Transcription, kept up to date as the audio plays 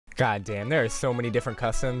God damn, there are so many different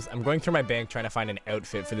customs. I'm going through my bank trying to find an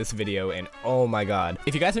outfit for this video, and oh my god.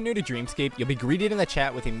 If you guys are new to Dreamscape, you'll be greeted in the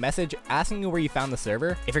chat with a message asking you where you found the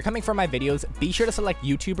server. If you're coming from my videos, be sure to select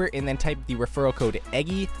YouTuber and then type the referral code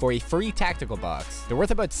Eggy for a free tactical box. They're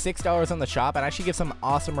worth about $6 on the shop and actually give some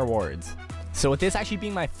awesome rewards. So with this actually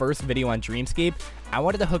being my first video on Dreamscape, I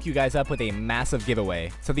wanted to hook you guys up with a massive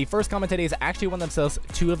giveaway. So the first comment today is actually won themselves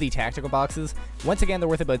 2 of the tactical boxes. Once again, they're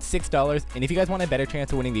worth about $6, and if you guys want a better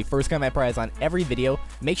chance of winning the first comment prize on every video,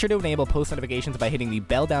 make sure to enable post notifications by hitting the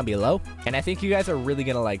bell down below, and I think you guys are really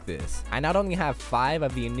gonna like this. I not only have 5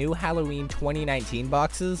 of the new Halloween 2019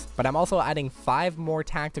 boxes, but I'm also adding 5 more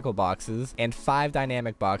tactical boxes and 5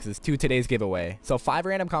 dynamic boxes to today's giveaway. So 5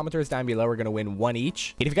 random commenters down below are gonna win 1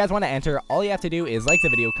 each. And if you guys want to enter, all you have to do is like the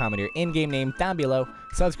video, comment your in-game name down below,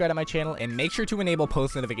 subscribe to my channel, and make sure to enable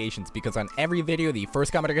post notifications because on every video, the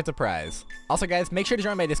first commenter gets a prize. Also guys, make sure to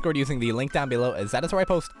join my Discord using the link down below, as that is where I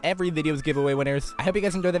post every video's giveaway winners. I hope you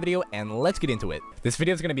guys enjoy the video, and let's get into it. This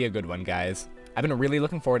video is going to be a good one, guys. I've been really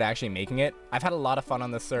looking forward to actually making it. I've had a lot of fun on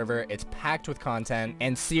this server, it's packed with content,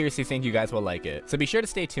 and seriously think you guys will like it. So be sure to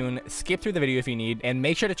stay tuned, skip through the video if you need, and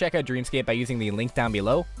make sure to check out Dreamscape by using the link down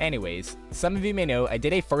below. Anyways, some of you may know I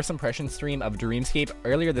did a first impression stream of Dreamscape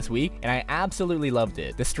earlier this week, and I absolutely loved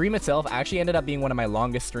it. The stream itself actually ended up being one of my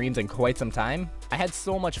longest streams in quite some time. I had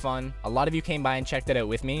so much fun, a lot of you came by and checked it out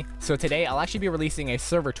with me, so today I'll actually be releasing a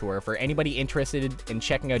server tour for anybody interested in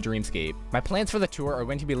checking out Dreamscape. My plans for the tour are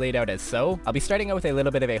going to be laid out as so. I'll be starting out with a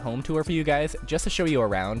little bit of a home tour for you guys, just to show you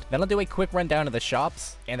around. Then I'll do a quick rundown of the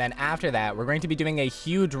shops, and then after that, we're going to be doing a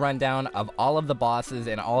huge rundown of all of the bosses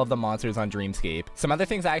and all of the monsters on Dreamscape. Some other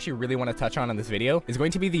things I actually really want to touch on in this video is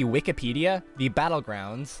going to be the Wikipedia, the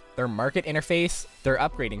battlegrounds, their market interface, their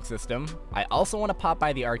upgrading system. I also want to pop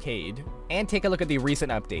by the arcade, and take a look at the recent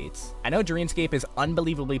updates. I know Dreamscape is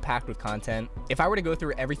unbelievably packed with content. If I were to go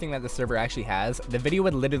through everything that the server actually has, the video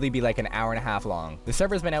would literally be like an hour and a half long. The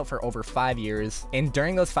server's been out for over 5 years, and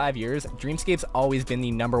during those 5 years, Dreamscape's always been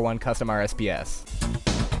the #1 custom RSPS.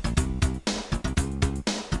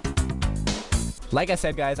 Like I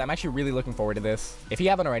said, guys, I'm actually really looking forward to this. If you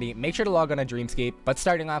haven't already, make sure to log on to Dreamscape. But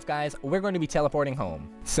starting off, guys, we're going to be teleporting home.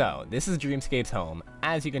 So, this is Dreamscape's home,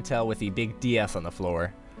 as you can tell with the big DS on the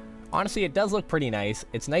floor. Honestly, it does look pretty nice.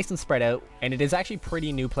 It's nice and spread out, and it is actually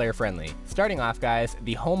pretty new player friendly. Starting off, guys,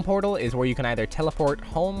 the home portal is where you can either teleport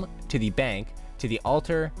home to the bank, to the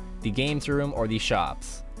altar, the games room, or the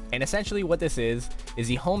shops. And essentially what this is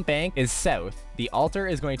the home bank is south, the altar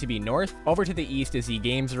is going to be north, over to the east is the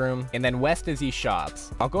games room, and then west is the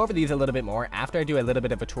shops. I'll go over these a little bit more after I do a little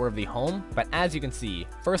bit of a tour of the home, but as you can see,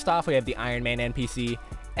 first off we have the Iron Man NPC.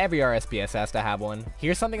 Every RSPS has to have one.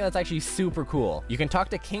 Here's something that's actually super cool. You can talk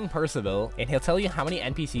to King Percival, and he'll tell you how many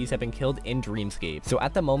NPCs have been killed in Dreamscape. So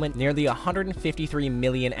at the moment, nearly 153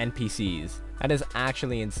 million NPCs. That is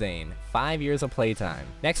actually insane. 5 years of playtime.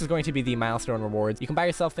 Next is going to be the milestone rewards. You can buy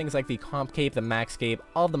yourself things like the comp cape, the max cape,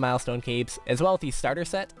 all of the milestone capes, as well as the starter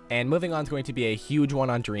set. And moving on is going to be a huge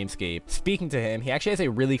one on Dreamscape. Speaking to him, he actually has a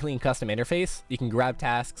really clean custom interface. You can grab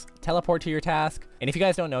tasks, teleport to your task, and if you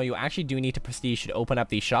guys don't know, you actually do need to prestige to open up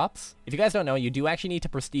these shops. If you guys don't know, you do actually need to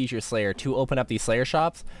prestige your Slayer to open up these Slayer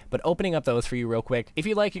shops, but opening up those for you real quick. If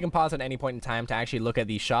you like, you can pause at any point in time to actually look at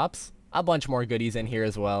these shops. A bunch more goodies in here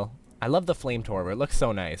as well. I love the flamethrower, it looks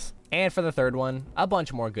so nice. And for the third one, a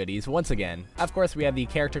bunch more goodies once again. Of course, we have the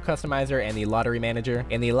character customizer and the lottery manager.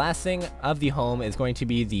 And the last thing of the home is going to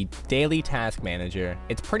be the daily task manager.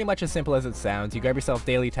 It's pretty much as simple as it sounds. You grab yourself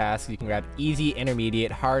daily tasks, you can grab easy,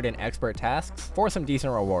 intermediate, hard, and expert tasks for some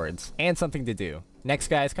decent rewards and something to do. Next,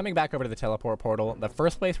 guys, coming back over to the teleport portal, the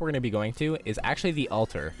first place we're going to be going to is actually the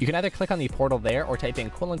altar. You can either click on the portal there or type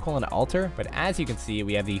in : altar, but as you can see,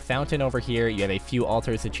 we have the fountain over here, you have a few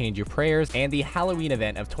altars to change your prayers, and the Halloween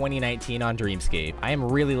event of 2019 on Dreamscape. I am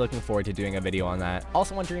really looking forward to doing a video on that.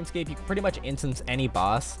 Also on Dreamscape, you can pretty much instance any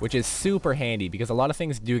boss, which is super handy because a lot of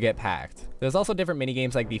things do get packed. There's also different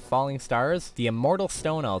minigames like the Falling Stars, the Immortal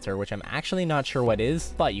Stone Altar, which I'm actually not sure what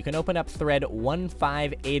is, but you can open up thread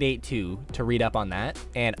 15882 to read up on that.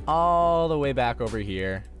 And all the way back over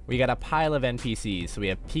here, we got a pile of NPCs. So we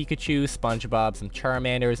have Pikachu, SpongeBob, some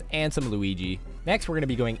Charmanders, and some Luigi. Next, we're going to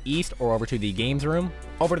be going east or over to the games room.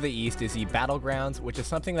 Over to the east is the battlegrounds, which is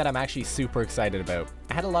something that I'm actually super excited about.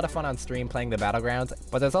 I had a lot of fun on stream playing the battlegrounds,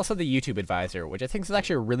 but there's also the YouTube advisor, which I think is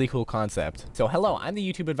actually a really cool concept. So hello, I'm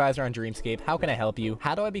the YouTube advisor on Dreamscape. How can I help you?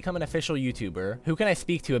 How do I become an official YouTuber? Who can I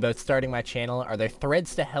speak to about starting my channel? Are there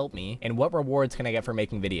threads to help me? And what rewards can I get for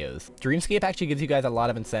making videos? Dreamscape actually gives you guys a lot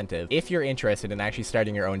of incentive if you're interested in actually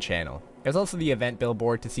starting your own channel. There's also the event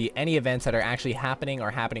billboard to see any events that are actually happening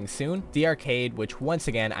or happening soon. The arcade, which once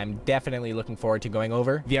again, I'm definitely looking forward to going over.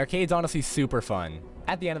 over. The arcade's honestly super fun.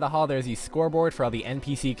 At the end of the hall, there's the scoreboard for all the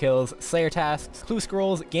NPC kills, Slayer tasks, clue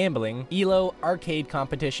scrolls, gambling, ELO, arcade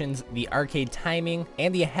competitions, the arcade timing,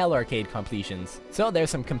 and the Hell Arcade completions. So there's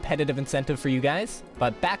some competitive incentive for you guys.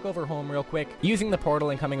 But back over home real quick, using the portal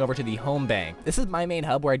and coming over to the home bank. This is my main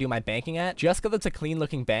hub where I do my banking at, just because it's a clean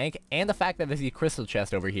looking bank, and the fact that there's the crystal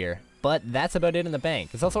chest over here. But that's about it in the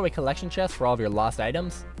bank. There's also a collection chest for all of your lost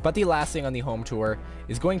items. But the last thing on the home tour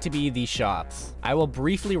is going to be the shops. I will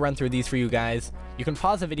briefly run through these for you guys. You can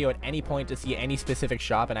pause the video at any point to see any specific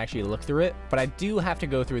shop and actually look through it, but I do have to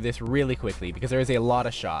go through this really quickly because there is a lot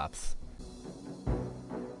of shops.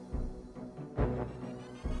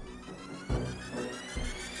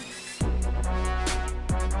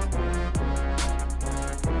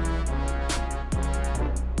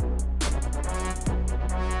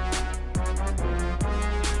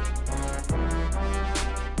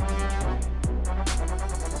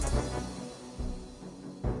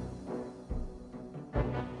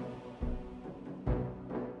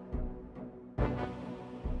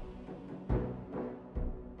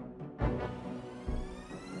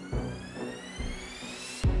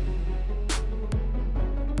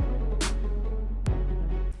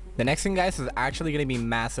 The next thing, guys, is actually going to be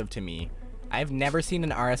massive to me. I've never seen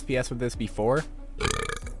an RSPS with this before.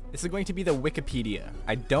 This is going to be the Wikipedia.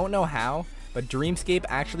 I don't know how, but Dreamscape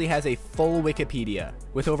actually has a full Wikipedia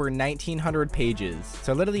with over 1900 pages.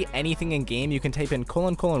 So literally anything in game you can type in :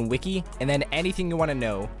 wiki and then anything you want to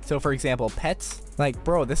know. So for example, pets. Like,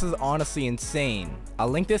 bro, this is honestly insane. I'll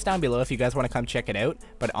link this down below if you guys want to come check it out,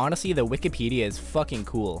 but honestly, the Wikipedia is fucking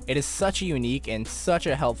cool. It is such a unique and such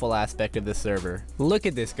a helpful aspect of this server. Look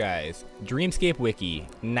at this, guys. Dreamscape Wiki,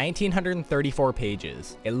 1934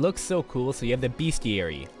 pages. It looks so cool. So you have the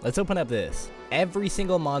bestiary. Let's open up this. Every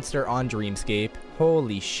single monster on Dreamscape.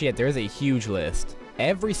 Holy shit, there's a huge list.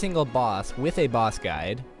 Every single boss with a boss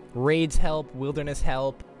guide. Raids help, wilderness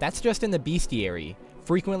help. That's just in the bestiary.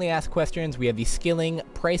 Frequently asked questions, we have the skilling,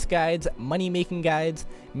 price guides, money making guides,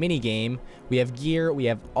 minigame, we have gear, we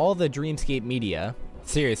have all the Dreamscape media.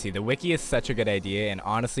 Seriously, the wiki is such a good idea and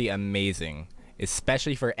honestly amazing,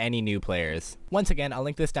 especially for any new players. Once again, I'll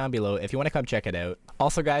link this down below if you want to come check it out.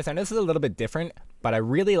 Also guys, I know this is a little bit different, but I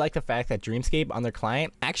really like the fact that Dreamscape on their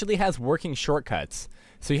client actually has working shortcuts.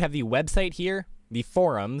 So you have the website here, the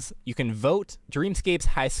forums, you can vote, Dreamscape's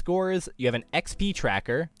high scores, you have an XP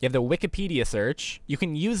tracker, you have the Wikipedia search, you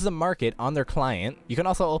can use the market on their client, you can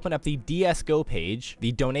also open up the DS Go page,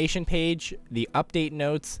 the donation page, the update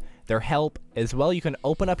notes, their help, as well you can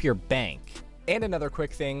open up your bank. And another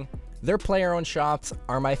quick thing, their player-owned shops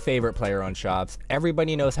are my favorite player-owned shops.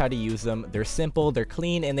 Everybody knows how to use them. They're simple, they're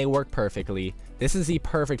clean, and they work perfectly. This is the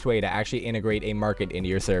perfect way to actually integrate a market into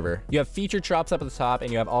your server. You have featured shops up at the top,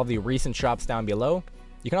 and you have all the recent shops down below.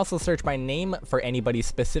 You can also search by name for anybody's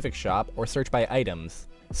specific shop, or search by items.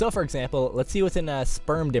 So for example, let's see what's in a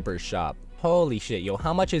Sperm Dipper's shop. Holy shit, yo,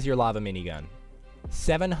 how much is your lava minigun?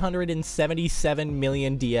 777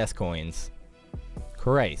 million DS coins.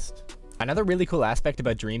 Christ. Another really cool aspect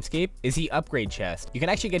about Dreamscape is the upgrade chest. You can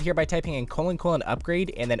actually get here by typing in :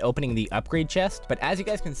 upgrade and then opening the upgrade chest. But as you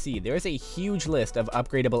guys can see, there is a huge list of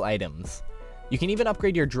upgradable items. You can even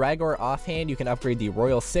upgrade your Dragor offhand. You can upgrade the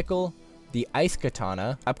Royal Sickle, the Ice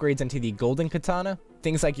Katana, upgrades into the Golden Katana,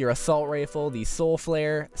 things like your Assault Rifle, the Soul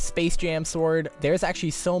Flare, Space Jam Sword. There's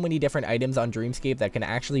actually so many different items on Dreamscape that can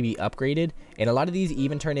actually be upgraded, and a lot of these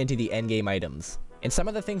even turn into the endgame items. And some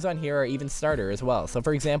of the things on here are even starter as well. So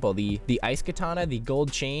for example, the Ice Katana, the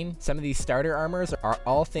Gold Chain, some of these starter armors are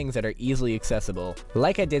all things that are easily accessible.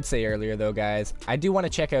 Like I did say earlier though, guys, I do want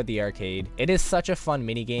to check out the arcade. It is such a fun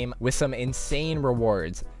minigame with some insane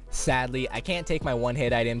rewards. Sadly, I can't take my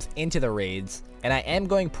one-hit items into the raids, and I am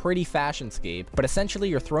going pretty Fashionscape, but essentially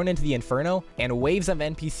you're thrown into the Inferno, and waves of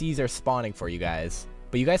NPCs are spawning for you guys.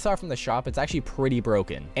 But you guys saw from the shop, it's actually pretty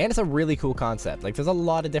broken. And it's a really cool concept. Like, there's a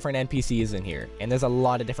lot of different NPCs in here, and there's a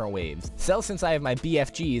lot of different waves. So since I have my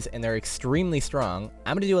BFGs, and they're extremely strong,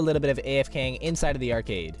 I'm gonna do a little bit of AFKing inside of the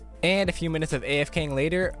arcade. And a few minutes of AFKing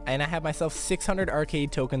later, and I have myself 600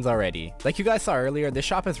 arcade tokens already. Like you guys saw earlier, this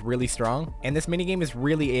shop is really strong, and this minigame is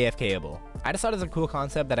really AFKable. I just thought it was a cool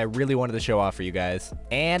concept that I really wanted to show off for you guys.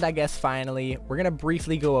 And I guess finally, we're gonna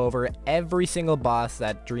briefly go over every single boss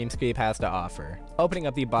that Dreamscape has to offer. Opening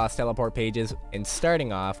up the boss teleport pages, and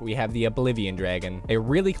starting off, we have the Oblivion Dragon. A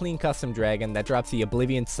really clean custom dragon that drops the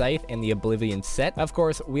Oblivion Scythe and the Oblivion Set. Of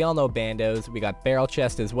course, we all know Bandos. We got Barrel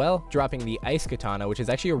Chest as well, dropping the Ice Katana, which is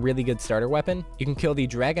actually a really good starter weapon. You can kill the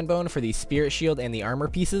Dragon Bone for the Spirit Shield and the armor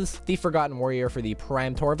pieces, the Forgotten Warrior for the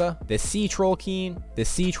Prime Torva, the Sea Troll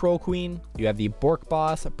Queen, You have the Bork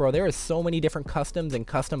boss. Bro, there are so many different customs and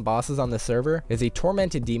custom bosses on the server. There's a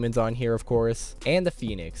Tormented Demons on here, of course, and the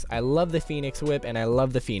Phoenix. I love the Phoenix Whip, and I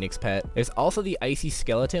love the Phoenix Pet. There's also the Icy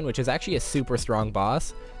Skeleton, which is actually a super strong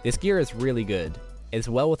boss. This gear is really good, as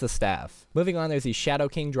well with the staff. Moving on, there's the Shadow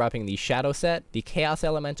King dropping the Shadow set, the Chaos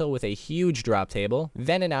Elemental with a huge drop table,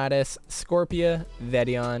 Venenatus, Scorpia,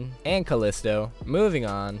 Vedion, and Callisto. Moving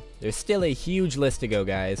on, there's still a huge list to go,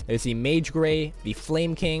 guys. There's the Mage Grey, the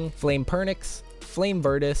Flame King, Flame Pernix, Flame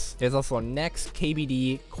Virtus. There's also Nex,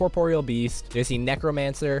 KBD, Corporeal Beast. There's the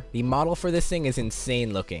Necromancer. The model for this thing is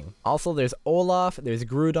insane looking. Also, there's Olaf, there's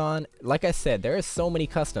Groudon. Like I said, there are so many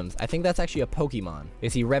customs. I think that's actually a Pokemon.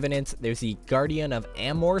 There's the Revenant. There's the Guardian of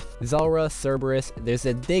Amorth, Zulrah, Cerberus. There's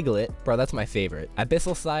a Diglett. Bro, that's my favorite.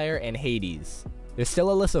 Abyssal Sire and Hades. There's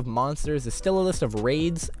still a list of monsters, there's still a list of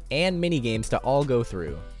raids, and minigames to all go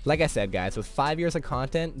through. Like I said, guys, with 5 years of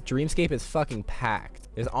content, Dreamscape is fucking packed.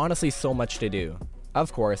 There's honestly so much to do.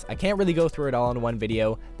 Of course, I can't really go through it all in one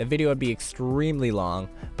video. The video would be extremely long,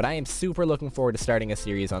 but I am super looking forward to starting a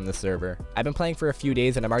series on this server. I've been playing for a few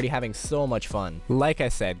days and I'm already having so much fun. Like I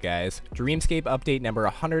said, guys, Dreamscape update number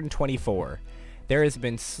 124. There has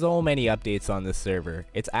been so many updates on this server.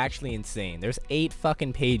 It's actually insane. There's 8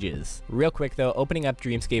 fucking pages. Real quick though, opening up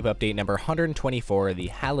Dreamscape update number 124, the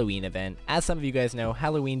Halloween event. As some of you guys know,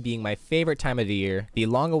 Halloween being my favorite time of the year, the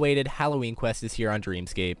long-awaited Halloween quest is here on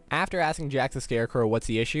Dreamscape. After asking Jack the Scarecrow what's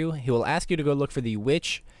the issue, he will ask you to go look for the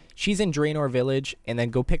witch. She's in Draenor Village, and then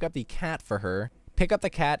go pick up the cat for her. Pick up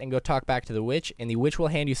the cat and go talk back to the witch, and the witch will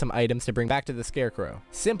hand you some items to bring back to the Scarecrow.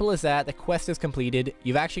 Simple as that, the quest is completed.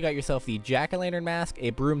 You've actually got yourself the Jack-o'-lantern mask,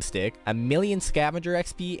 a broomstick, 1,000,000 scavenger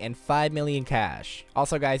XP, and 5 million cash.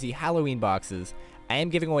 Also guys, the Halloween boxes. I am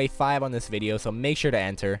giving away 5 on this video, so make sure to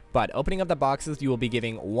enter. But opening up the boxes, you will be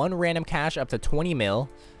giving 1 random cash up to 20 mil,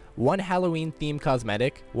 1 Halloween themed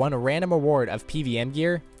cosmetic, 1 random award of PVM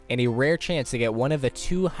gear, and a rare chance to get one of the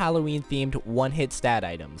 2 Halloween themed one-hit stat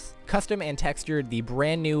items. Custom and textured the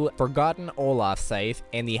brand new Forgotten Olaf Scythe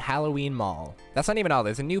and the Halloween Maul. That's not even all,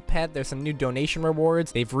 there's a new pet, there's some new donation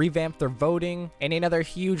rewards, they've revamped their voting, and another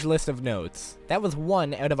huge list of notes. That was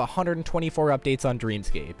 1 out of 124 updates on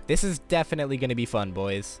Dreamscape. This is definitely going to be fun,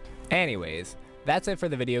 boys. Anyways, that's it for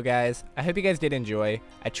the video, guys. I hope you guys did enjoy.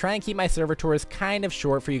 I try and keep my server tours kind of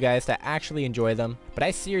short for you guys to actually enjoy them, but I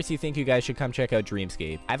seriously think you guys should come check out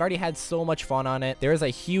Dreamscape. I've already had so much fun on it. There is a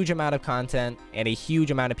huge amount of content and a huge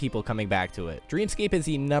amount of people coming back to it. Dreamscape is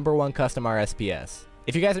the #1 custom RSPS.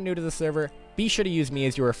 If you guys are new to the server, be sure to use me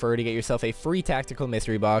as your refer to get yourself a free tactical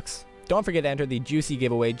mystery box. Don't forget to enter the juicy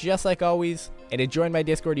giveaway just like always, and to join my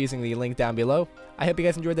Discord using the link down below. I hope you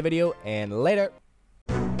guys enjoyed the video, and later!